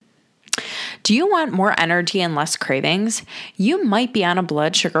Do you want more energy and less cravings? You might be on a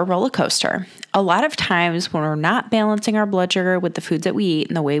blood sugar roller coaster. A lot of times when we're not balancing our blood sugar with the foods that we eat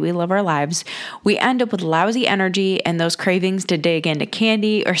and the way we live our lives, we end up with lousy energy and those cravings to dig into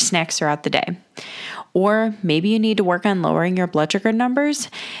candy or snacks throughout the day. Or maybe you need to work on lowering your blood sugar numbers.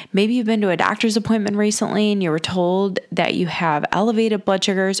 Maybe you've been to a doctor's appointment recently and you were told that you have elevated blood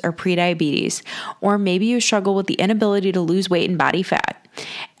sugars or prediabetes. Or maybe you struggle with the inability to lose weight and body fat.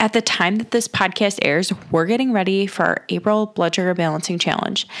 At the time that this podcast airs, we're getting ready for our April Blood Sugar Balancing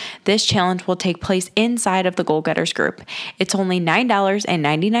Challenge. This challenge will take place inside of the Goal Getters group. It's only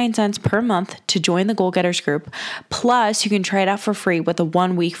 $9.99 per month to join the Goal Getters group. Plus, you can try it out for free with a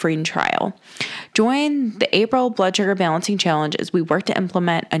 1-week free trial. Join the April Blood Sugar Balancing Challenge as we work to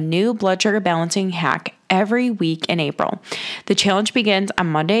implement a new blood sugar balancing hack every week in April. The challenge begins on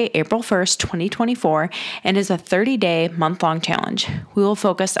Monday, April 1st, 2024, and is a 30-day, month-long challenge. We will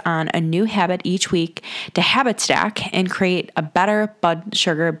focus on a new habit each week to habit stack and create a better blood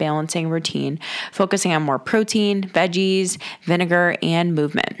sugar balancing routine, focusing on more protein, veggies, vinegar, and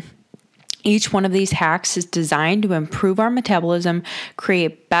movement. Each one of these hacks is designed to improve our metabolism,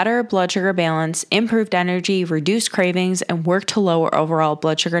 create better blood sugar balance, improved energy, reduce cravings, and work to lower overall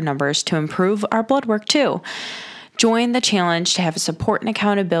blood sugar numbers to improve our blood work too. Join the challenge to have support and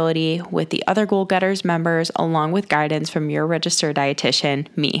accountability with the other Goal Getters members, along with guidance from your registered dietitian,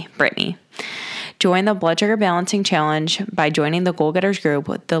 me, Brittany. Join the Blood Sugar Balancing Challenge by joining the Goal Getters group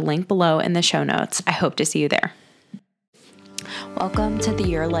with the link below in the show notes. I hope to see you there. Welcome to the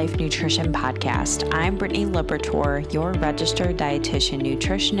Your Life Nutrition Podcast. I'm Brittany Liberatore, your registered dietitian,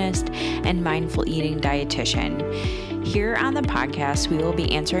 nutritionist, and mindful eating dietitian. Here on the podcast, we will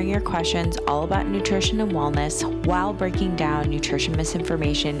be answering your questions all about nutrition and wellness while breaking down nutrition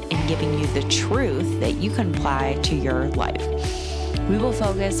misinformation and giving you the truth that you can apply to your life. We will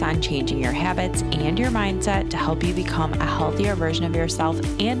focus on changing your habits and your mindset to help you become a healthier version of yourself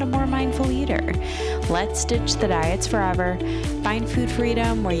and a more mindful eater. Let's ditch the diets forever, find food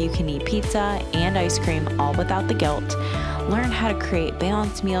freedom where you can eat pizza and ice cream all without the guilt, learn how to create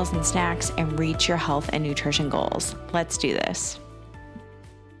balanced meals and snacks, and reach your health and nutrition goals. Let's do this.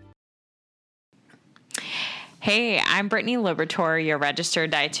 Hey, I'm Brittany Liberatore, your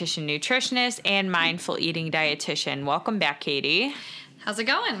registered dietitian, nutritionist, and mindful eating dietitian. Welcome back, Katie. How's it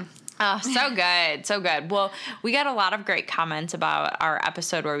going? Oh, so good. So good. Well, we got a lot of great comments about our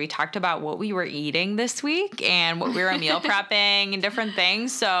episode where we talked about what we were eating this week and what we were meal prepping and different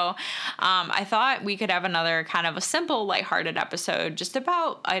things. So I thought we could have another kind of a simple, lighthearted episode just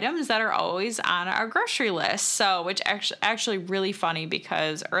about items that are always on our grocery list. So, which actually really funny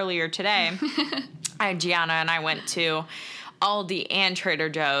because earlier today, Gianna and I went to Aldi and Trader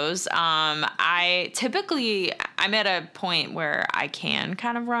Joe's. I'm at a point where I can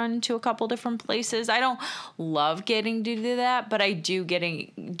kind of run to a couple different places. I don't love getting to do that, but I do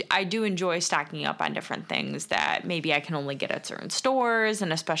enjoy stocking up on different things that maybe I can only get at certain stores.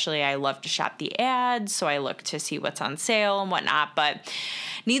 And especially I love to shop the ads. So I look to see what's on sale and whatnot. But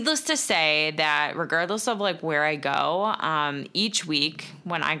needless to say that regardless of like where I go, each week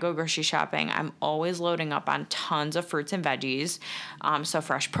when I go grocery shopping, I'm always loading up on tons of fruits and veggies. So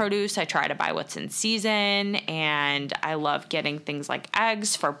fresh produce, I try to buy what's in season, and I love getting things like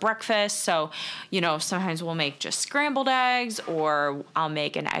eggs for breakfast. So, sometimes we'll make just scrambled eggs, or I'll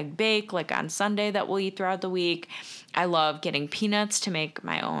make an egg bake like on Sunday that we'll eat throughout the week. I love getting peanuts to make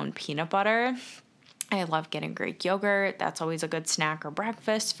my own peanut butter. I love getting Greek yogurt. That's always a good snack or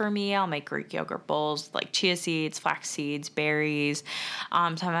breakfast for me. I'll make Greek yogurt bowls like chia seeds, flax seeds, berries.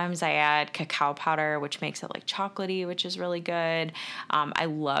 Sometimes I add cacao powder, which makes it like chocolatey, which is really good. I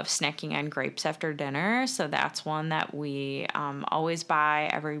love snacking on grapes after dinner. So that's one that we always buy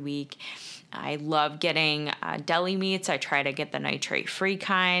every week. I love getting deli meats. I try to get the nitrate-free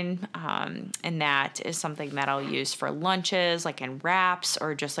kind, and that is something that I'll use for lunches, like in wraps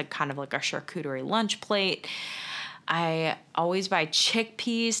or just like kind of like a charcuterie lunch plate. I always buy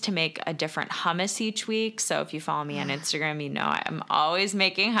chickpeas to make a different hummus each week. So if you follow me on Instagram, you know I'm always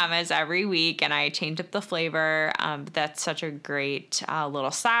making hummus every week, and I change up the flavor. That's such a great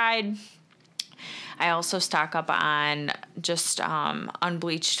little side. I also stock up on just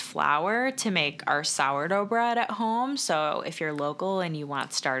unbleached flour to make our sourdough bread at home. So if you're local and you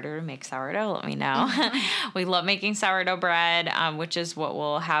want starter to make sourdough, let me know. We love making sourdough bread, which is what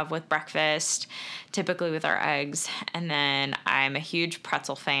we'll have with breakfast, typically with our eggs. And then I'm a huge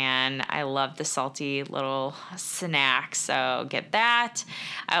pretzel fan. I love the salty little snack, so get that.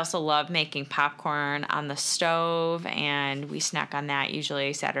 I also love making popcorn on the stove, and we snack on that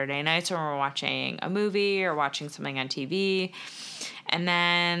usually Saturday nights when we're watching a movie or watching something on TV. And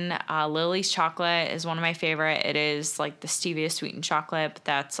then Lily's chocolate is one of my favorite. It is like the stevia sweetened chocolate, but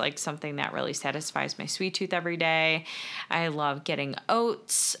that's like something that really satisfies my sweet tooth every day. I love getting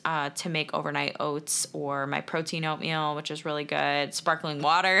oats to make overnight oats, or my protein oatmeal, which is really good. Sparkling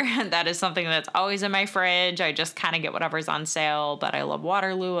water, that is something that's always in my fridge. I just kind of get whatever's on sale, but I love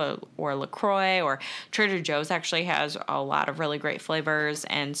Waterloo or LaCroix, or Trader Joe's actually has a lot of really great flavors,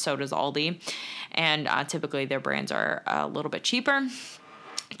 and so does Aldi. And typically their brands are a little bit cheaper.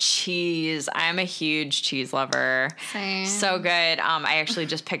 Cheese. I'm a huge cheese lover. Same. So good. I actually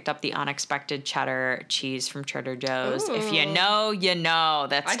just picked up the unexpected cheddar cheese from Trader Joe's. Ooh. If you know, you know.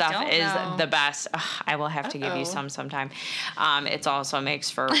 That stuff is know. the best. Ugh, I will have to give you some sometime. It's also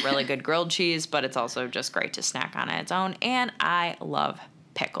makes for really good grilled cheese, but it's also just great to snack on its own. And I love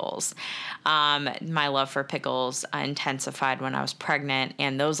pickles. My love for pickles intensified when I was pregnant,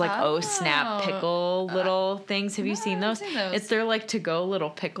 and those snap pickle little things. Have you seen those? They're like to go little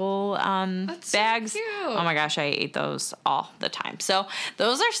pickle bags. So cute. Oh my gosh, I ate those all the time. So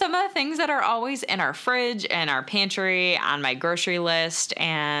those are some of the things that are always in our fridge and our pantry, on my grocery list,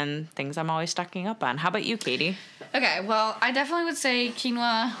 and things I'm always stocking up on. How about you, Katie? Okay, well, I definitely would say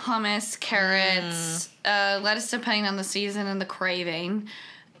quinoa, hummus, carrots, lettuce depending on the season and the craving.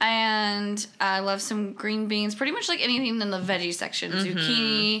 And I love some green beans, pretty much like anything in the veggie section.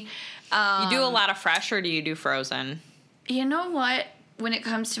 Zucchini. You do a lot of fresh, or do you do frozen? You know what? When it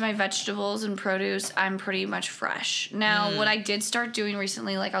comes to my vegetables and produce, I'm pretty much fresh. Now, what I did start doing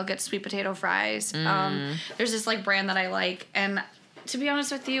recently, like I'll get sweet potato fries. There's this like brand that I like, and to be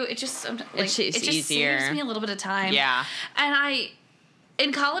honest with you, it just easier. saves me a little bit of time. Yeah. And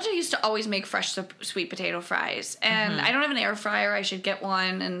in college, I used to always make fresh sweet potato fries, and I don't have an air fryer. I should get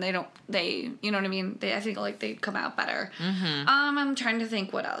one, and you know what I mean? I think like they come out better. I'm trying to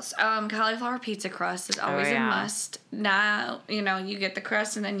think what else. Cauliflower pizza crust is always a must. Now, you get the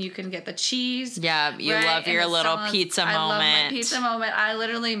crust, and then you can get the cheese. Yeah, you love your little pizza moment. I love my pizza moment. I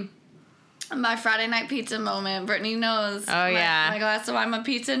literally... My Friday night pizza moment. Brittany knows. Oh, yeah. My glass of wine, my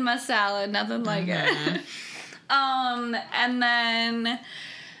pizza, and my salad. Nothing like it. And then...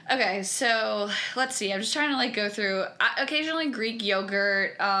 Okay, so let's see. I'm just trying to like go through. Occasionally Greek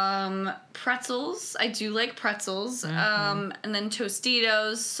yogurt, pretzels. I do like pretzels. And then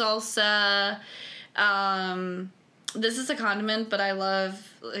Tostitos, salsa. This is a condiment, but I love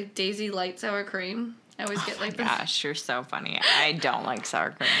like Daisy light sour cream. I always get like this. Gosh, you're so funny. I don't like sour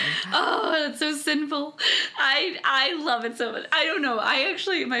cream. Oh, that's so sinful. I love it so much. I don't know.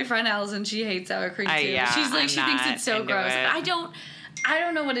 My friend Allison, she hates sour cream too. She's like, she thinks it's so gross. I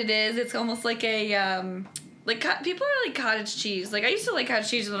don't know what it is. It's almost like a people are like cottage cheese. Like I used to like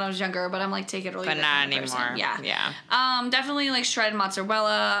cottage cheese when I was younger, but I'm like take it or leave it. But not anymore. Yeah. Definitely like shredded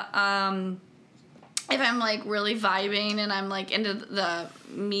mozzarella. If I'm like really vibing and I'm like into the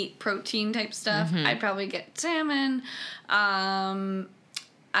meat protein type stuff, I'd probably get salmon.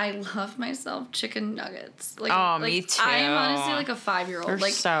 I love myself chicken nuggets. Me too. I am honestly like a 5-year-old. They're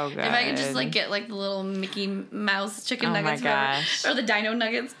like so good. If I could just like get like the little Mickey Mouse chicken nuggets, my gosh. or the Dino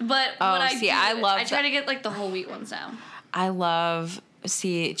nuggets. But I try to get like the whole wheat ones now. I love.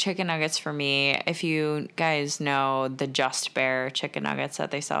 See, chicken nuggets for me, if you guys know the Just Bear chicken nuggets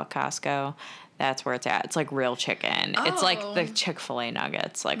that they sell at Costco, that's where it's at. It's like real chicken. Oh. It's like the Chick-fil-A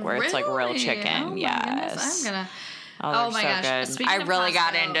nuggets, like where it's like real chicken. Oh, yes. I'm gonna... Oh my so gosh. good. I really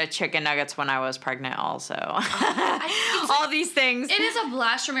got into chicken nuggets when I was pregnant also. All these things. It is a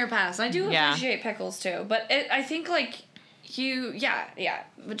blast from your past. I do appreciate pickles too. But I think like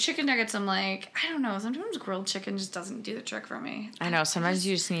But chicken nuggets, I'm like, I don't know. Sometimes grilled chicken just doesn't do the trick for me. I know. Sometimes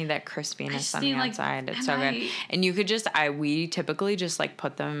you just need that crispiness on the outside. Like, it's so good. And you could we typically just like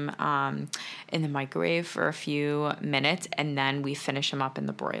put them in the microwave for a few minutes, and then we finish them up in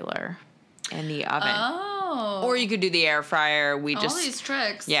the broiler in the oven. Oh. Or you could do the air fryer. All these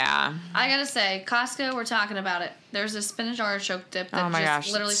tricks. Yeah. I gotta say, Costco, we're talking about it. There's a spinach artichoke dip that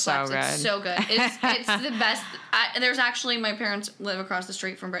literally slaps. It's so good. It's the best. There's actually, my parents live across the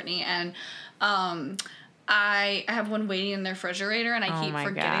street from Brittany, and I have one waiting in their refrigerator, and I keep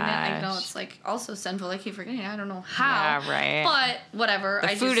forgetting it. I know it's like also sinful. I keep forgetting it. I don't know how. Yeah, right. But whatever.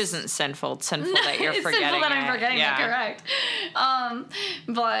 The food isn't sinful. It's sinful that you're forgetting it. It's sinful that I'm forgetting it. Correct.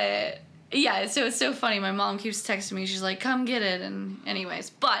 But yeah, so it's so funny. My mom keeps texting me. She's like, "Come get it." And anyways,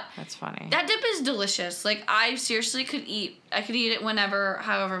 but that's funny. That dip is delicious. Like I seriously could eat it whenever,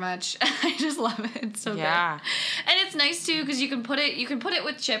 however much. I just love it. It's so good. And it's nice too because you can put it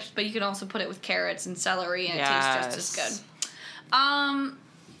with chips, but you can also put it with carrots and celery, and it tastes just as good.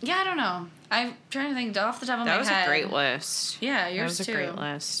 Yeah, I don't know. I'm trying to think off the top of my head. That was a great list. Yeah, yours too. That was a great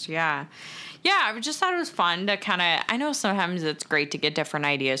list. Yeah. I just thought it was fun to kind of, I know sometimes it's great to get different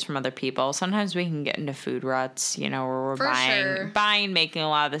ideas from other people. Sometimes we can get into food ruts, where we're buying, making a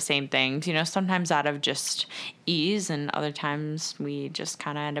lot of the same things, sometimes out of just ease, and other times we just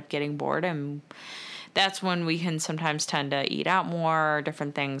kind of end up getting bored, and that's when we can sometimes tend to eat out more or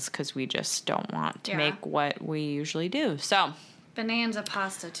different things because we just don't want to make what we usually do. So Bonanza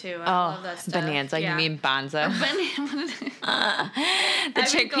pasta too. I love that stuff. Bonanza, you mean Bonza? The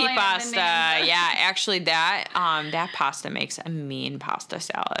chickpea pasta. Yeah, actually that pasta makes a mean pasta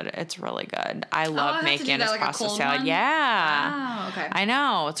salad. It's really good. I love making this pasta salad. One? Yeah. Oh, okay. I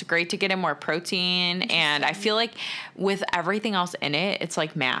know. It's great to get in more protein, and I feel like with everything else in it, it's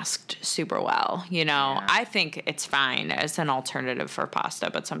like masked super well. I think it's fine as an alternative for pasta,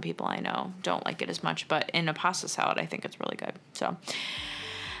 but some people I know don't like it as much. But in a pasta salad, I think it's really good. So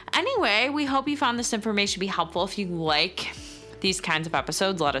anyway, we hope you found this information to be helpful. If you like these kinds of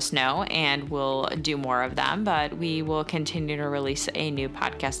episodes, let us know, and we'll do more of them. But we will continue to release a new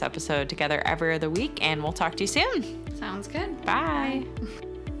podcast episode together every other week, and we'll talk to you soon. Sounds good. Bye.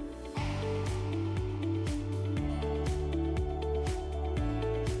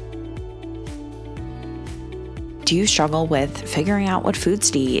 Do you struggle with figuring out what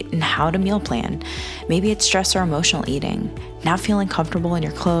foods to eat and how to meal plan? Maybe it's stress or emotional eating, not feeling comfortable in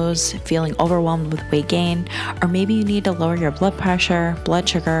your clothes, feeling overwhelmed with weight gain, or maybe you need to lower your blood pressure, blood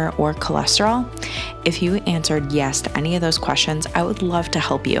sugar, or cholesterol? If you answered yes to any of those questions, I would love to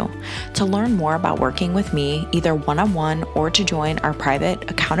help you. To learn more about working with me, either one-on-one or to join our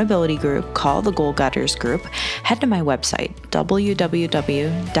private accountability group called the Goal Getters Group, head to my website,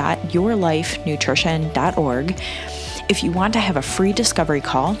 www.yourlifenutrition.org. If you want to have a free discovery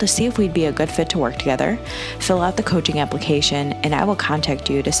call to see if we'd be a good fit to work together, fill out the coaching application and I will contact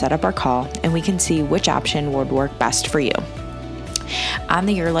you to set up our call, and we can see which option would work best for you. On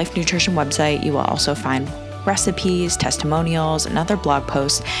the Your Life Nutrition website, you will also find recipes, testimonials, and other blog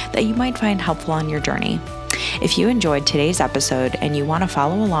posts that you might find helpful on your journey. If you enjoyed today's episode and you want to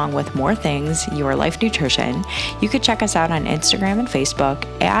follow along with more things Your Life Nutrition, you could check us out on Instagram and Facebook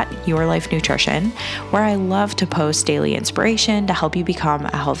at Your Life Nutrition, where I love to post daily inspiration to help you become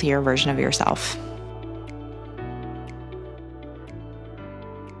a healthier version of yourself.